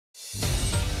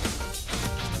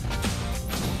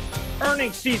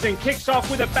Earnings season kicks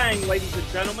off with a bang, ladies and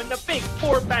gentlemen. The big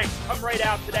four banks come right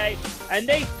out today, and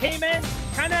they came in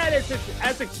kind of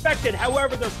as expected.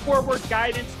 However, their forward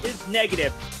guidance is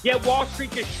negative. Yet Wall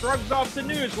Street just shrugs off the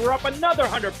news. We're up another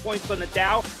 100 points on the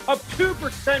Dow, up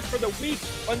 2% for the week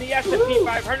on the S&P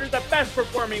 500, the best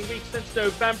performing week since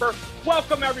November.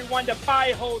 Welcome, everyone, to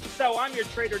Buy, Hold, Sell. I'm your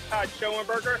trader, Todd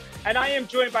Schoenberger, and I am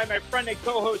joined by my friend and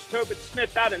co-host, Tobin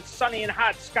Smith, out in sunny and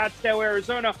hot Scottsdale,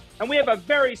 Arizona. And we have a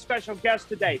very special guest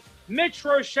today. Mitch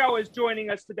Roschelle is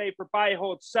joining us today for Buy,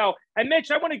 Hold, Sell. And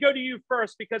Mitch, I want to go to you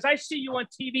first because I see you on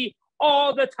TV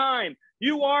all the time.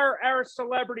 You are our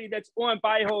celebrity that's on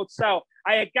Buy, Hold, Sell.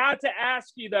 I got to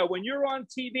ask you, though, when you're on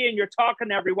TV and you're talking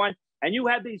to everyone and you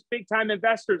have these big-time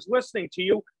investors listening to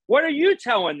you, what are you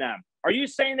telling them? Are you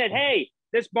saying that, hey,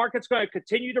 this market's going to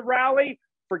continue to rally,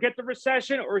 forget the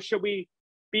recession, or should we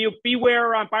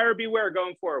beware on buyer beware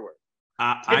going forward?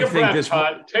 Take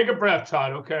a breath,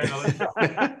 Todd. Okay.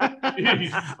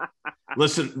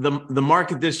 Listen, the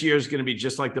market this year is going to be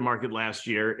just like the market last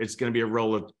year. It's going to be a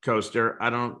roller coaster.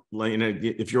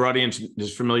 If your audience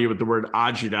is familiar with the word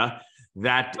agita,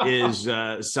 that is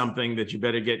something that you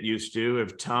better get used to.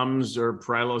 If Tums or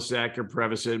Prilosec or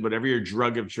Prevacid, whatever your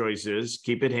drug of choice is,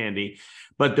 keep it handy.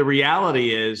 But the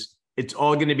reality is it's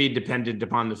all going to be dependent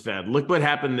upon the Fed. Look what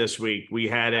happened this week. We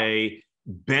had a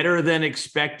better than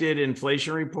expected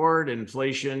inflation report.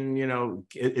 Inflation,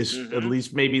 is at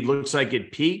least maybe looks like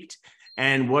it peaked.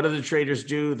 And what do the traders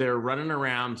do? They're running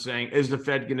around saying, is the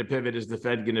Fed going to pivot? Is the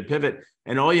Fed going to pivot?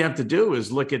 And all you have to do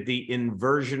is look at the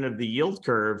inversion of the yield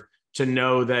curve to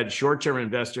know that short-term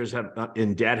investors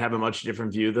in debt have a much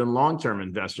different view than long-term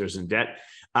investors in debt.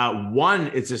 One,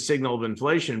 it's a signal of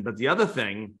inflation, but the other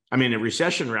thing, a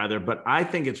recession rather, but I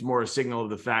think it's more a signal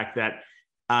of the fact that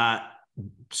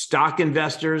stock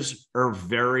investors are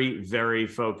very, very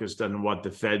focused on what the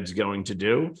Fed's going to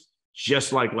do,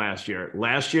 just like last year.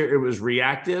 Last year, it was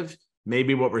reactive.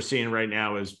 Maybe what we're seeing right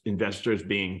now is investors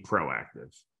being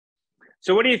proactive.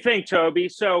 So what do you think, Toby?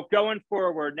 So going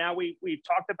forward, now we've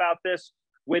talked about this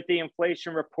with the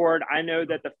inflation report. I know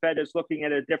that the Fed is looking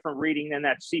at a different reading than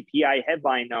that CPI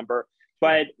headline number.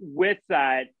 But with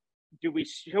that,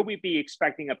 should we be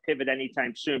expecting a pivot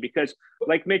anytime soon? Because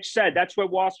like Mitch said, that's what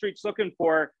Wall Street's looking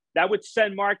for. That would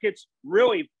send markets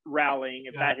really rallying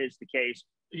if that is the case.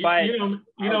 But you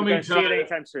know me, see it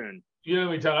anytime soon. You know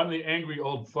me, Todd. I'm the angry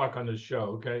old fuck on this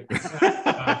show. Okay.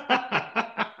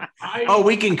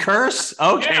 We can curse?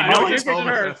 Okay. Yeah, no, you can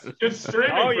curse. It's streaming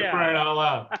for crying out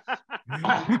loud.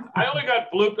 I only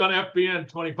got blooped on FBN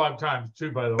 25 times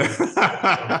too, by the way.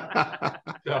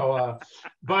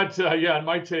 In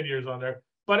my 10 years on there.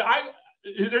 But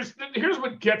here's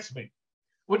what gets me.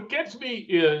 What gets me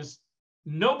is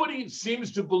nobody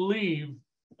seems to believe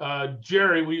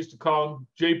Jerry, we used to call him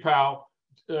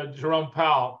Jerome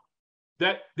Powell,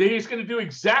 that he's going to do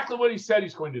exactly what he said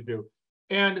he's going to do.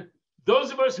 And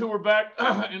those of us who were back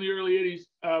in the early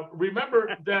 80s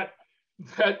remember that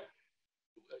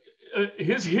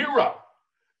his hero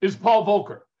is Paul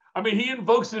Volcker. He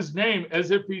invokes his name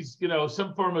as if he's,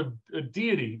 some form of a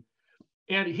deity.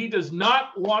 And he does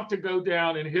not want to go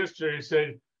down in history and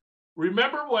say,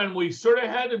 remember when we sort of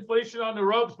had inflation on the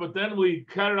ropes, but then we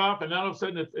cut it off and now all of a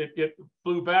sudden it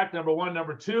flew back, number one.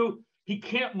 Number two, he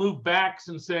can't move back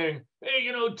and saying, hey,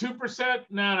 2%?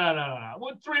 No.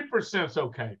 Well, 3%'s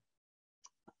okay.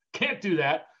 Can't do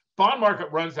that. Bond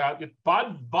market runs out.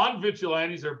 Bond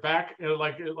vigilantes are back,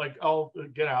 like all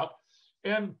get out.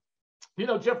 And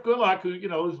Jeff Goodlock, who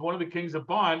is one of the kings of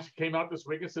bonds, came out this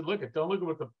week and said, "Look, don't look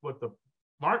at what the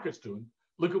market's doing.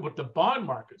 Look at what the bond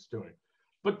market's doing."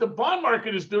 But the bond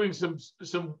market is doing some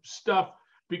stuff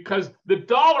because the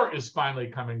dollar is finally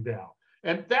coming down.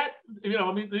 And that,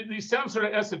 these sound sort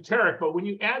of esoteric, but when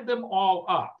you add them all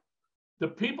up, the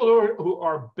people who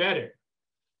are betting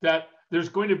that there's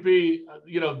going to be,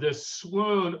 this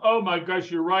swoon. Oh my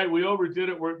gosh, you're right. We overdid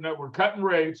it. We're cutting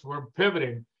rates. We're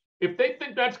pivoting. If they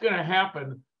think that's going to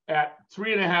happen at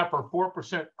 3.5% or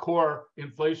 4% core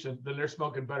inflation, then they're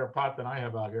smoking better pot than I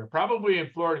have out here. Probably in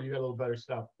Florida, you got a little better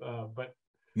stuff. But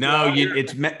no,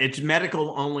 it's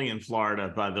medical only in Florida,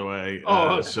 by the way.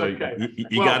 So okay.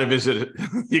 You got to visit.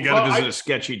 You got to visit a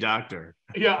sketchy doctor.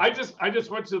 Yeah, I just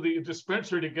went to the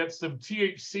dispensary to get some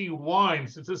THC wine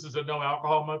since this is a no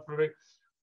alcohol month for me.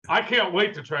 I can't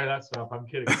wait to try that stuff. I'm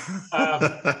kidding.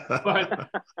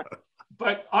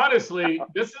 But honestly,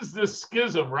 this is the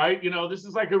schism, right? This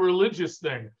is like a religious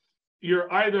thing. You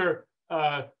either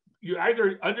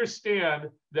understand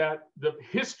that the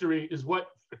history is what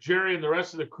Jerry and the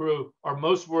rest of the crew are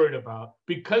most worried about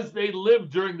because they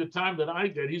lived during the time that I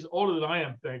did. He's older than I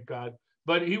am, thank God,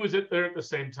 but he was there at the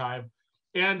same time.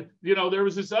 And, you know, there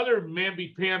was this other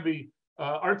mamby-pamby,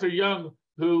 Arthur Young,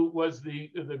 who was the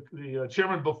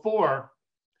chairman before,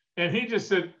 and he just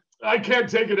said, I can't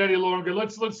take it any longer.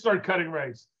 Let's start cutting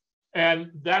rates.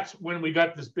 And that's when we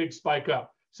got this big spike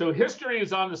up. So history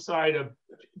is on the side of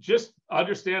just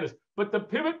understand this. But the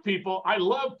pivot people, I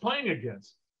love playing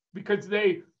against, because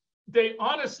they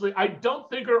honestly, I don't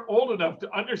think are old enough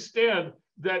to understand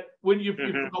that when you,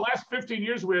 for the last 15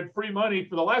 years, we had free money.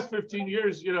 For the last 15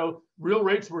 years, you know, real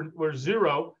rates were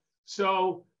zero.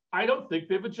 So I don't think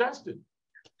they've adjusted.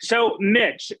 So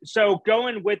Mitch, so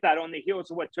going with that on the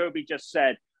heels of what Toby just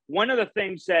said, one of the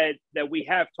things that we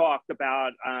have talked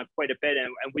about quite a bit,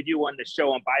 and we do on the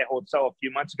show on Buy, Hold, Sell a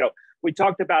few months ago, we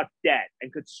talked about debt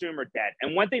and consumer debt.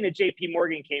 And one thing that JP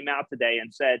Morgan came out today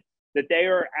and said that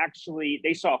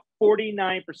they saw a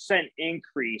 49%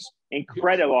 increase in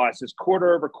credit losses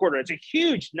quarter over quarter. It's a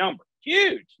huge number.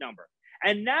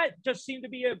 And that just seemed to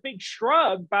be a big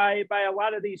shrug by a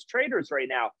lot of these traders right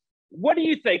now. What do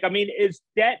you think? I mean, is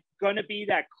debt going to be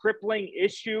that crippling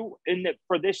issue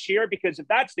for this year? Because if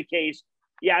that's the case,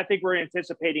 yeah, I think we're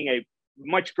anticipating a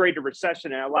much greater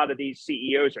recession than a lot of these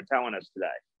CEOs are telling us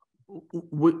today.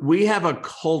 We have a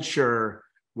culture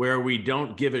where we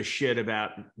don't give a shit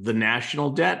about the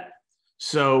national debt.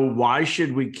 So why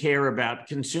should we care about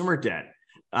consumer debt?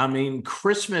 I mean,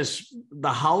 Christmas,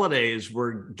 the holidays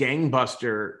were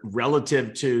gangbuster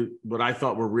relative to what I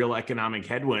thought were real economic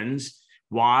headwinds.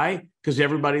 Why? Because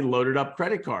everybody loaded up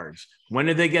credit cards. When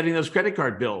are they getting those credit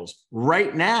card bills?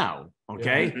 Right now.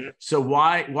 Okay. Yeah. So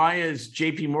why is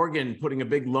JP Morgan putting a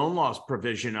big loan loss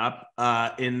provision up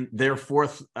in their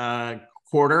fourth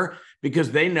quarter?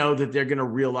 Because they know that they're going to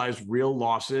realize real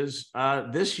losses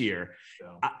this year.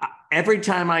 Yeah. Every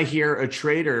time I hear a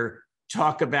trader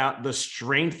talk about the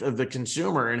strength of the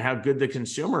consumer and how good the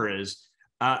consumer is,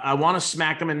 I want to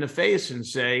smack them in the face and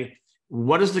say,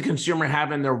 what does the consumer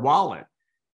have in their wallet?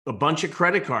 A bunch of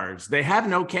credit cards. They have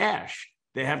no cash.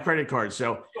 They have credit cards.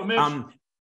 So, Mitch,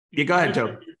 you go ahead,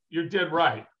 Todd. You're dead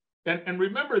right. And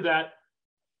remember that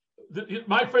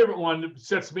my favorite one that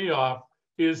sets me off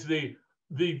is the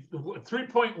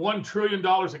 $3.1 trillion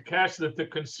of cash that the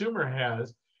consumer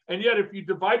has. And yet, if you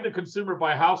divide the consumer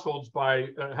by households, by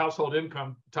household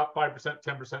income, top 5%,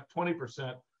 10%,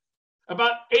 20%,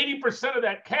 about 80% of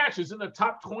that cash is in the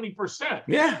top 20%.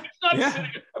 Yeah. It's not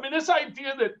sitting, I mean, this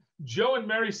idea that Joe and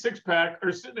Mary Sixpack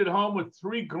are sitting at home with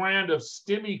 $3,000 of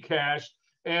stimmy cash,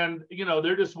 and you know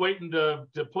they're just waiting to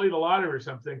play the lottery or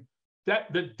something.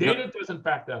 That the data doesn't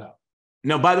back that up.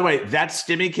 No, by the way, that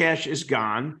stimmy cash is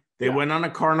gone. They went on a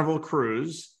Carnival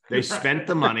cruise. They spent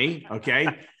the money. Okay.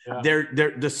 Yeah.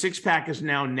 The six-pack is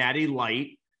now Natty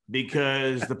Light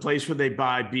because the place where they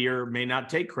buy beer may not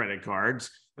take credit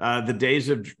cards. The days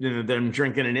of them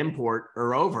drinking an import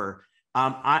are over.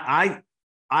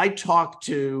 I talk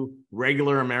to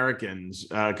regular Americans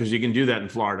because you can do that in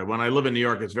Florida. When I live in New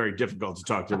York, it's very difficult to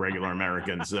talk to regular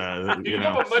Americans. You have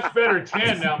a much better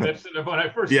tan now, Mitch, than when I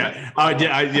first met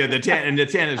you. The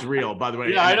tan is real, by the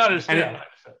way. Yeah, I understand.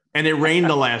 And it rained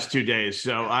the last 2 days,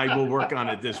 so I will work on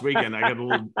it this weekend. I got a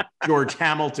little George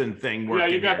Hamilton thing working.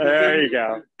 Yeah, you got there. You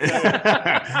go.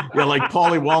 Yeah, like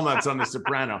Paulie Walnuts on The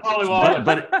Soprano.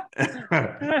 But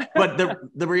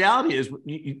the reality is,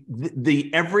 the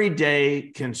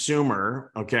everyday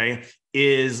consumer, okay,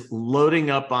 is loading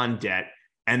up on debt,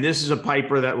 and this is a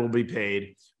piper that will be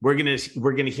paid. We're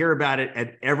gonna hear about it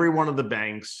at every one of the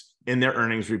banks in their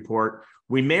earnings report.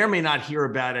 We may or may not hear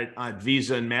about it on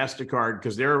Visa and MasterCard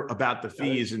because they're about the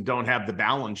fees and don't have the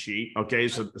balance sheet. Okay,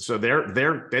 so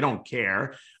they don't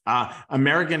care.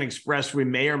 American Express, we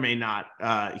may or may not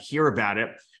hear about it.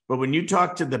 But when you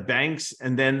talk to the banks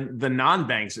and then the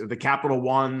non-banks, the Capital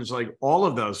Ones, like all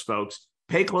of those folks,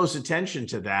 pay close attention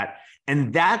to that.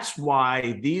 And that's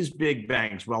why these big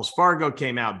banks, Wells Fargo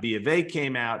came out, B of A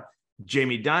came out,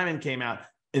 Jamie Dimon came out.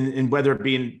 And whether it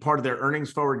be in part of their earnings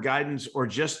forward guidance or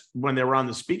just when they were on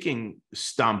the speaking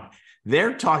stump,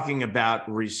 they're talking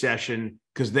about recession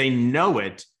because they know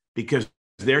it, because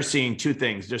they're seeing two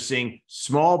things. They're seeing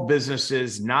small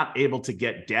businesses not able to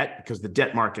get debt because the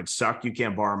debt markets suck. You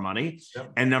can't borrow money.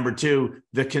 Yep. And number two,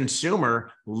 the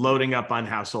consumer loading up on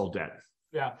household debt.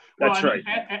 Yeah, that's right.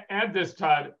 Add this,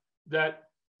 Todd, that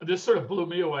this sort of blew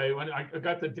me away when I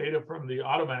got the data from the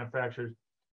auto manufacturers.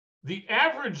 The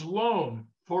average loan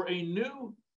for a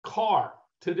new car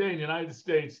today in the United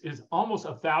States is almost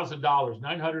 $1,000,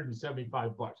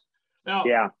 $975. Now,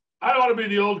 I don't want to be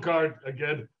the old card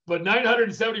again, but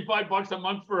 $975 a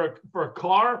month for a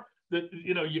car that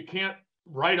you can't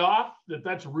write off,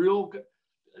 that's real.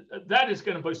 That is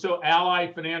going to be so.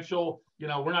 Ally Financial,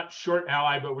 we're not short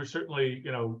Ally, but we're certainly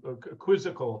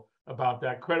quizzical about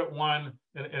that. Credit One,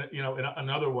 and in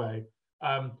another way.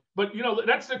 But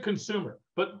that's the consumer.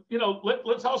 But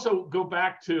let's also go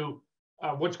back to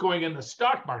what's going in the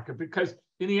stock market, because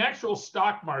in the actual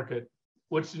stock market,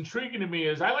 what's intriguing to me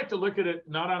is I like to look at it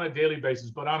not on a daily basis,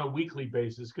 but on a weekly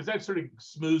basis, because that sort of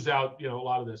smooths out, a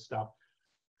lot of this stuff.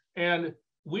 And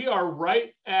we are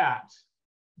right at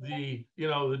the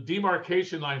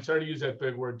demarcation line. Sorry to use that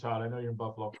big word, Todd. I know you're in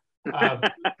Buffalo.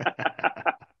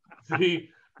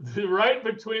 The right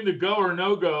between the go or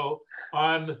no go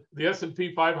on the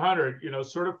S&P 500,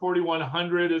 sort of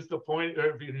 4,100 is the point.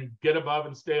 Or if you can get above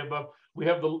and stay above, we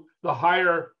have the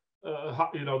higher,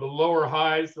 the lower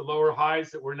highs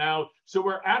that we're now. So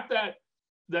we're at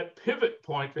that pivot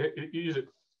point. Use it.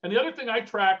 And the other thing I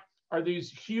track are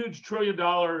these huge $1 trillion,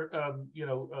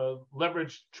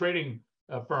 leverage trading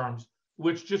firms,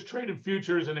 which just traded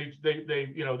futures, and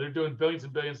they're doing billions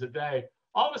and billions a day.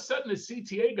 All of a sudden, the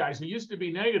CTA guys who used to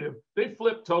be negative, they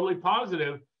flipped totally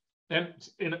positive. And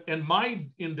in my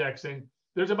indexing,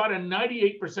 there's about a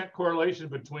 98% correlation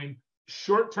between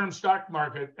short-term stock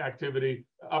market activity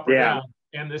up or down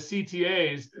and the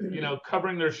CTAs,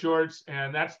 covering their shorts.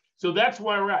 And that's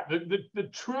where we're at. The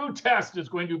true test is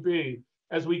going to be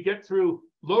as we get through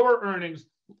lower earnings,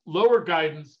 lower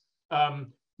guidance,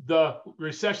 the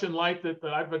recession light that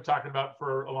I've been talking about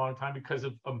for a long time because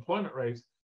of employment rates.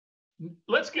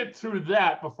 Let's get through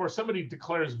that before somebody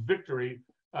declares victory.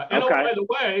 And okay. Oh, by the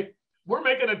way, we're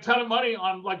making a ton of money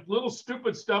on like little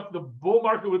stupid stuff, the bull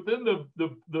market within the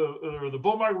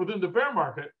bull market within the bear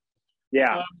market.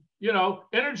 Yeah.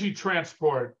 Energy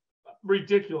transport,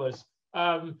 ridiculous.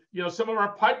 Some of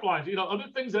our pipelines, other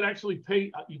things that actually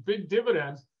pay big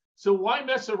dividends. So why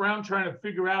mess around trying to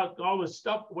figure out all this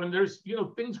stuff when there's,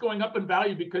 things going up in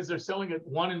value because they're selling at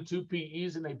 1 and 2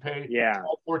 PEs and they pay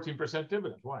 14%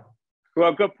 dividends? Why?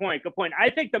 Well, good point. Good point. I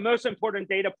think the most important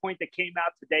data point that came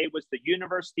out today was the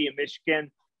University of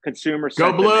Michigan Consumer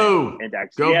Sentiment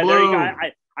Index. Go blue. There you go.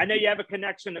 I know you have a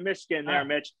connection to Michigan there,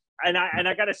 Mitch. And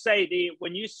I got to say,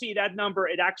 when you see that number,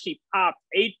 it actually popped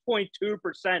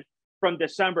 8.2% from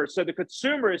December. So the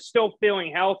consumer is still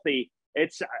feeling healthy.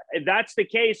 If that's the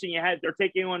case, and they're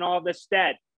taking on all this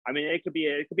debt, I mean, it could be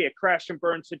a crash and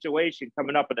burn situation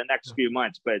coming up in the next few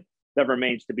months, but that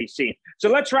remains to be seen. So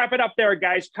let's wrap it up there,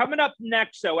 guys. Coming up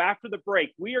next, though, after the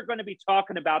break, we are going to be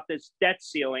talking about this debt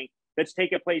ceiling that's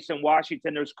taking place in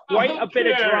Washington. There's quite a bit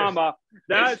of drama.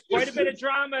 There's quite a bit of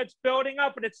drama. It's building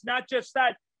up, and it's not just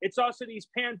that. It's also these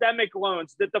pandemic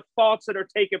loans, the defaults that are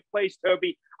taking place,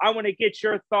 Toby. I want to get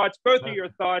your thoughts, both of your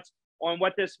thoughts, on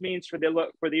what this means for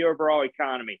the overall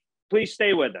economy. Please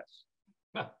stay with us.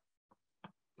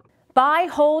 Buy,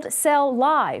 Hold, Sell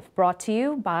Live, brought to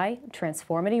you by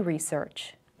Transformity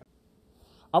Research.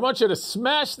 I want you to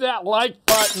smash that like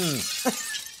button.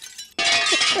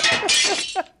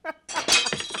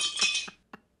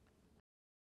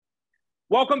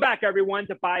 Welcome back, everyone,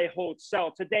 to Buy, Hold,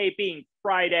 Sell. Today being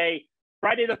Friday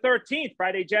the 13th,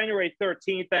 Friday, January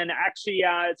 13th. And actually,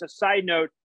 as a side note,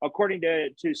 according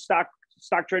to Stock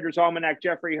Traders Almanac,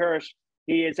 Jeffrey Hirsch,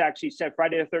 he has actually said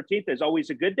Friday the 13th is always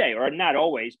a good day, or not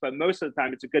always, but most of the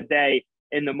time it's a good day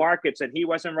in the markets. And he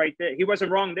wasn't right there. He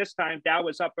wasn't wrong this time. Dow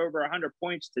was up over 100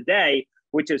 points today,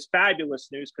 which is fabulous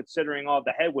news considering all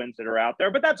the headwinds that are out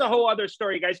there. But that's a whole other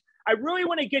story, guys. I really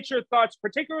want to get your thoughts,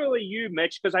 particularly you,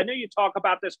 Mitch, because I know you talk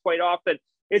about this quite often.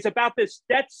 It's about this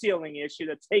debt ceiling issue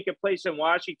that's taking place in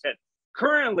Washington.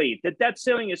 Currently, the debt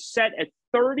ceiling is set at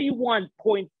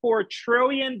 $31.4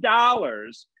 trillion.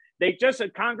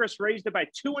 Congress raised it by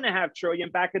 $2.5 trillion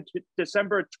back in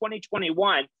December of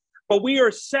 2021. But we are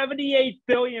 $78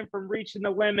 billion from reaching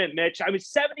the limit, Mitch. I mean,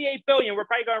 $78 billion. We're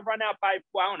probably going to run out by,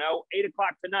 8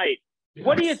 o'clock tonight. Yes.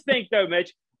 What do you think, though,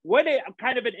 Mitch? What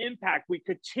kind of an impact? We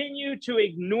continue to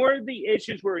ignore the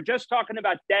issues. We were just talking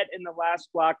about debt in the last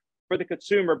block for the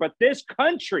consumer, but this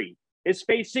country is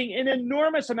facing an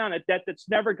enormous amount of debt that's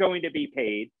never going to be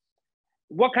paid.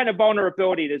 What kind of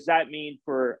vulnerability does that mean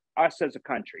for us as a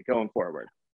country going forward?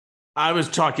 I was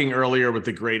talking earlier with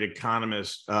the great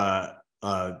economist,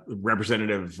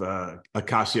 Representative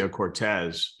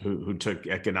Ocasio-Cortez, who took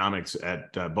economics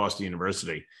at Boston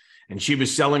University. And she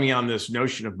was selling me on this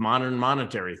notion of modern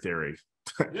monetary theory.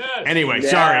 Yes. Anyway,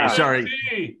 sorry.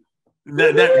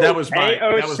 That was my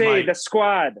AOC, the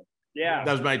squad. Yeah.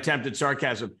 That was my attempt at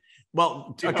sarcasm.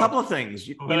 Well, a couple of things.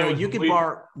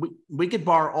 We could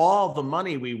borrow all the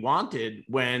money we wanted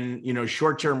when,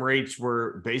 short-term rates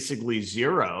were basically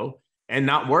zero and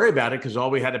not worry about it because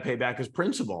all we had to pay back is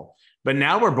principal. But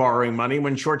now we're borrowing money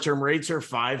when short-term rates are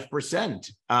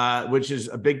 5%, which is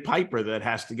a big piper that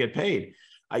has to get paid.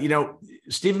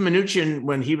 Stephen Mnuchin,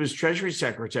 when he was Treasury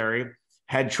Secretary,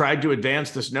 had tried to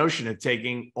advance this notion of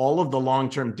taking all of the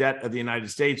long-term debt of the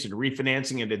United States and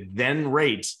refinancing it at then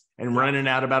rates and running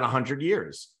out about 100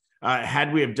 years.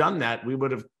 Had we have done that, we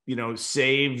would have,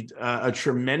 saved a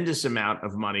tremendous amount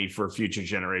of money for future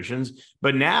generations.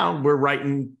 But now we're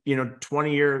writing,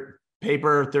 20-year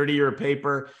paper, 30-year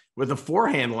paper with a 4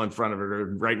 handle in front of it,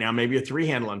 or right now maybe a 3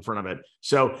 handle in front of it.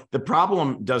 So the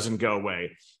problem doesn't go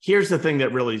away. Here's the thing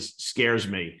that really scares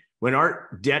me. When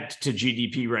our debt to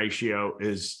GDP ratio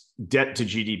is debt to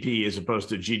GDP as opposed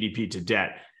to GDP to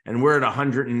debt, and we're at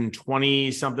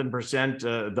 120 something percent,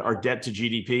 our debt to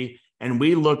GDP, and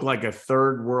we look like a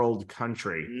third world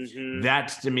country. That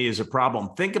to me is a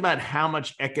problem. Think about how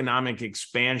much economic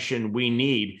expansion we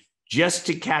need just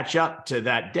to catch up to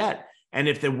that debt. And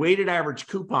if the weighted average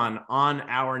coupon on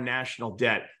our national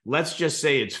debt, let's just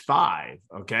say it's 5,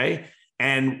 okay?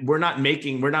 And we're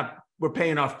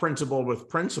paying off principal with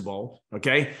principal,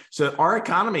 okay? So our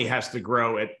economy has to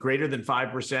grow at greater than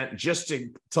 5% just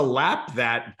to lap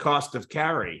that cost of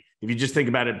carry, if you just think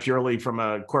about it purely from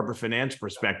a corporate finance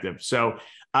perspective. So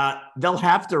they'll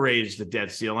have to raise the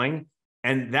debt ceiling,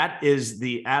 and that is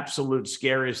the absolute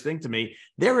scariest thing to me.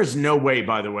 There is no way,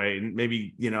 by the way,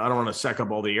 maybe, I don't want to suck up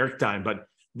all the airtime, but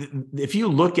if you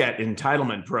look at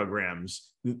entitlement programs,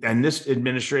 and this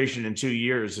administration in 2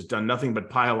 years has done nothing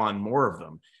but pile on more of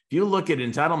them. If you look at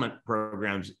entitlement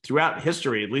programs throughout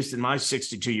history, at least in my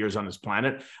 62 years on this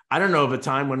planet, I don't know of a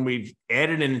time when we've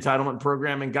added an entitlement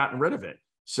program and gotten rid of it.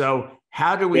 So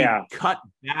how do we cut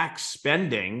back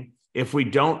spending if we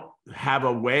don't have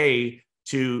a way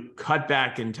to cut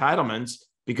back entitlements,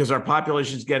 because our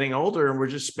population is getting older and we're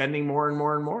just spending more and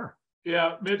more and more?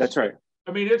 Yeah, Mitch, that's right.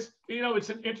 I mean, it's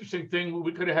an interesting thing.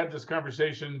 We could have had this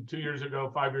conversation 2 years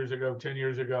ago, 5 years ago, 10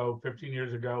 years ago, 15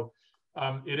 years ago.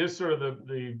 It is sort of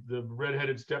the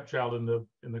redheaded stepchild in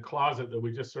the closet that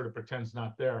we just sort of pretend's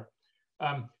not there.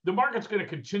 The market's going to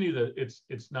continue that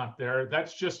it's not there.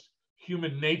 That's just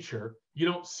human nature. You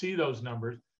don't see those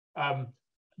numbers.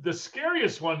 The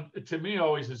scariest one to me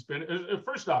always has been,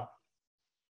 first off,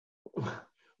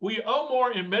 we owe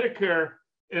more in Medicare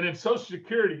and in Social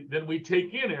Security than we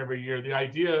take in every year. The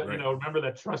idea, right. Remember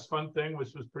that trust fund thing,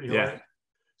 which was pretty hilarious.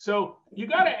 So you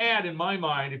got to add, in my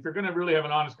mind, if you're going to really have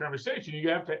an honest conversation, you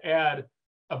have to add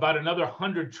about another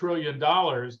 $100 trillion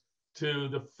to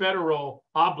the federal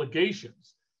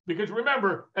obligations. Because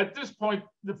remember, at this point,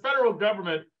 the federal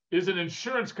government is an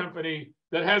insurance company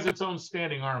that has its own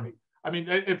standing army. I mean,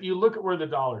 if you look at where the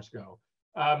dollars go.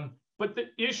 But the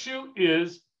issue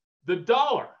is the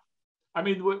dollar. I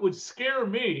mean, what would scare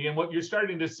me, and what you're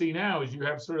starting to see now, is you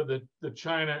have sort of the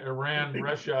China, Iran,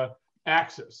 Russia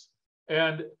axis.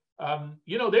 And,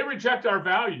 they reject our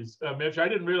values, Mitch. I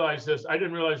didn't realize this. I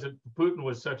didn't realize that Putin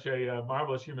was such a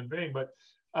marvelous human being, but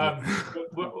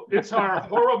it's our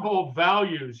horrible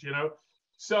values,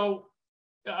 So,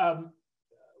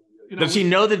 does he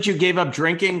know that you gave up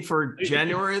drinking for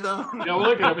January, though?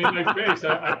 Look at my face.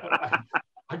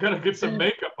 I got to get some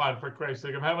makeup on, for Christ's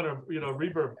sake. I'm having a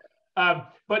rebirth. But,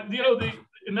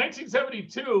 in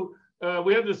 1972,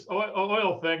 we had this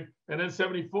oil thing, and then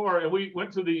 74, and we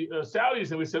went to the Saudis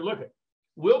and we said, look,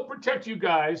 we'll protect you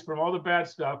guys from all the bad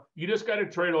stuff. You just got to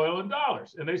trade oil in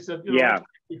dollars. And they said,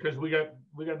 because we got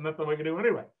nothing we can do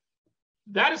anyway.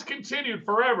 That has continued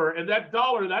forever, and that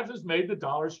has made the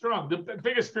dollar strong. The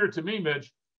biggest fear to me,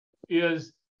 Mitch,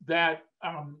 is that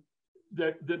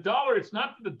the dollar. It's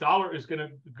not that the dollar is going to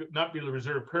not be the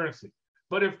reserve currency,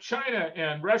 but if China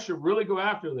and Russia really go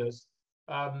after this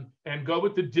and go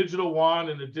with the digital yuan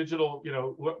and the digital,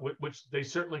 which they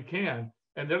certainly can,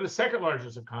 and they're the second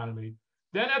largest economy,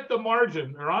 then at the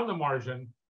margin or on the margin,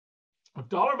 if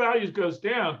dollar values goes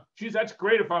down, geez, that's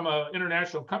great if I'm an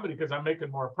international company because I'm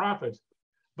making more profits.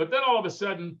 But then all of a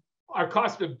sudden, our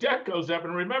cost of debt goes up.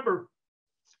 And remember,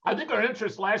 I think our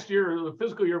interest last year, the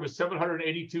fiscal year, was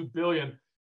 $782 billion.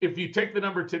 If you take the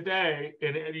number today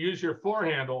and use your 4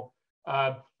 handle,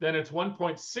 then it's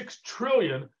 $1.6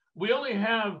 trillion. We only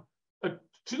have a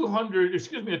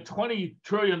 $20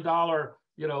 trillion,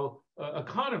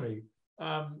 economy.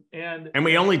 And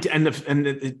we only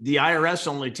the IRS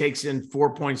only takes in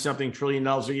 $4 trillion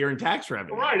a year in tax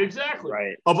revenue. Right, exactly.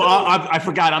 Right. Oh, but I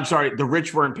forgot. I'm sorry. The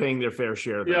rich weren't paying their fair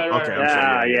share. Though. Yeah, right.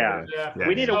 Okay. Yeah.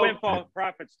 We need a windfall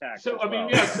profits tax. So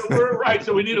so we're right.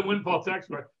 So we need a windfall tax.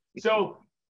 So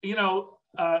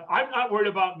I'm not worried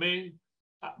about me,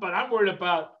 but I'm worried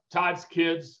about Todd's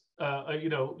kids.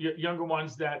 Younger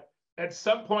ones that at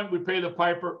some point we pay the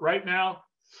piper. Right now,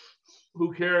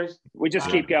 who cares? We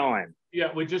just keep going.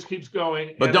 Yeah, it just keeps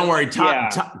going. But don't worry,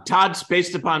 Todd's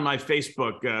based upon my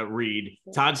Facebook read.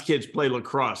 Todd's kids play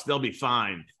lacrosse; they'll be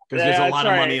fine. Because there's a lot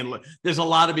of money in there's a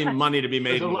lot of money to be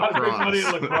made. There's a lot of big money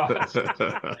in lacrosse.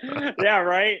 Yeah,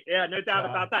 right. Yeah, no doubt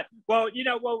about that. Well,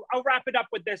 I'll wrap it up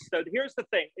with this though. Here's the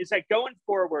thing: is that going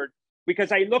forward,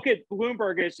 because I look at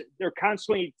Bloomberg, they're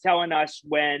constantly telling us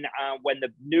when the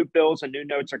new bills and new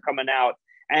notes are coming out,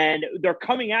 and they're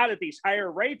coming out at these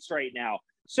higher rates right now.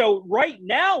 So right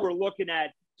now we're looking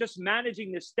at just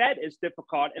managing this debt is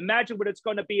difficult. Imagine what it's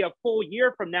going to be a full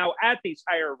year from now at these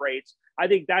higher rates. I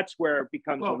think that's where it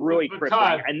becomes really crippling,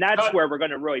 Todd, and that's where we're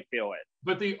going to really feel it.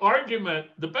 But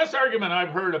the best argument I've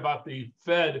heard about the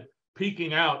Fed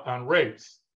peaking out on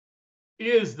rates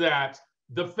is that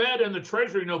the Fed and the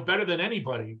Treasury know better than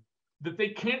anybody that they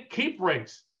can't keep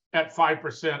rates at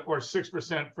 5% or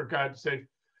 6%, for God's sake,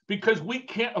 because we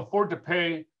can't afford to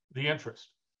pay the interest.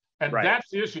 And that's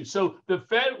the issue. So the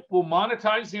Fed will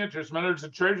monetize the interest. In other words, the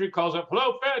Treasury calls up,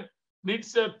 hello, Fed,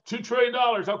 needs $2 trillion.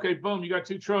 Okay, boom, you got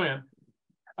 $2 trillion.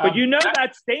 But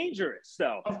that's dangerous,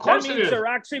 though. Of course that means they're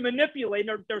actually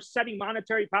manipulating. They're setting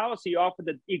monetary policy off of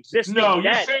the existing debt.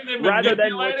 You're saying they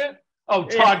manipulate it? Oh,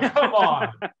 Todd, come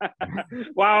on.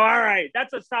 Well, all right.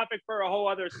 That's a topic for a whole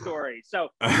other story. So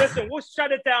listen, we'll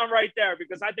shut it down right there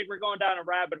because I think we're going down a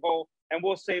rabbit hole and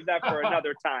we'll save that for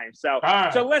another time. So,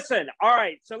 So listen,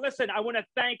 I want to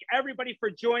thank everybody for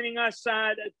joining us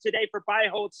today for Buy,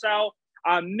 Hold, Sell.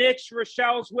 Mitch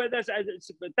Rochelle's with us.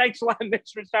 Thanks a lot,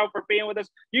 Mitch Roschelle, for being with us.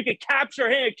 You can capture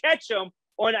him and catch him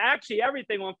on actually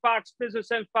everything on Fox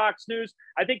Business and Fox News.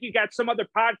 I think you got some other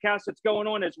podcasts that's going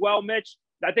on as well, Mitch.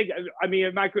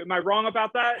 Am I wrong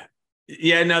about that?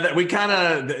 Yeah, no, that we kind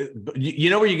of,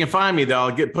 where you can find me though.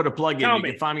 I'll put a plug in. You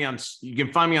can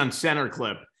find me on Center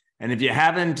Clip. And if you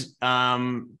haven't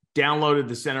downloaded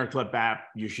the Center Clip app,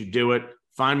 you should do it.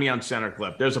 Find me on Center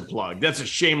Clip. There's a plug. That's a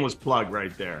shameless plug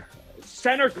right there.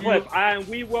 Center Clip, and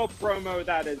we will promo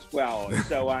that as well.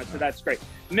 So that's great.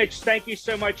 Mitch, thank you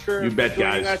so much for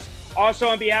joining us. Also,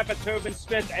 on behalf of Tobin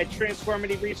Smith at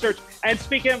Transformity Research. And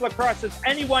speaking of lacrosse, if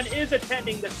anyone is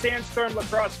attending the Sandstorm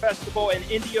Lacrosse Festival in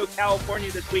Indio,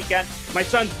 California this weekend, my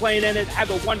son's playing in it.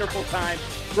 Have a wonderful time.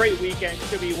 Great weekend.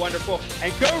 Should be wonderful.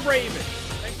 And go Ravens.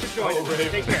 Thanks for joining us.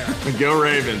 Take care. Go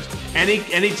Ravens.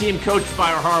 Any team coached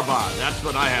by Harbaugh. That's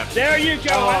what I have to There you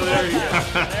go.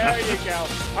 There you go.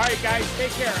 All right, guys.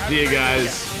 Take care. See you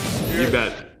guys. You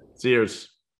bet. Cheers.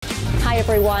 Hi,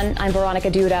 everyone. I'm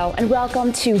Veronica Dudo, and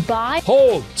welcome to Buy,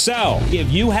 Hold, Sell. If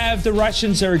you have the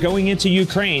Russians that are going into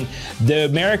Ukraine, the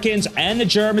Americans and the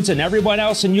Germans and everyone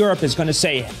else in Europe is going to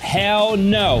say, hell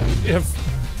no. If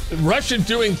Russia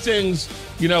doing things,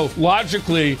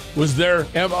 logically was their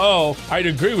MO, I'd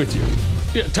agree with you.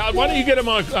 Yeah, Todd, why don't you get him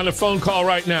on a phone call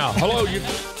right now? Hello, you.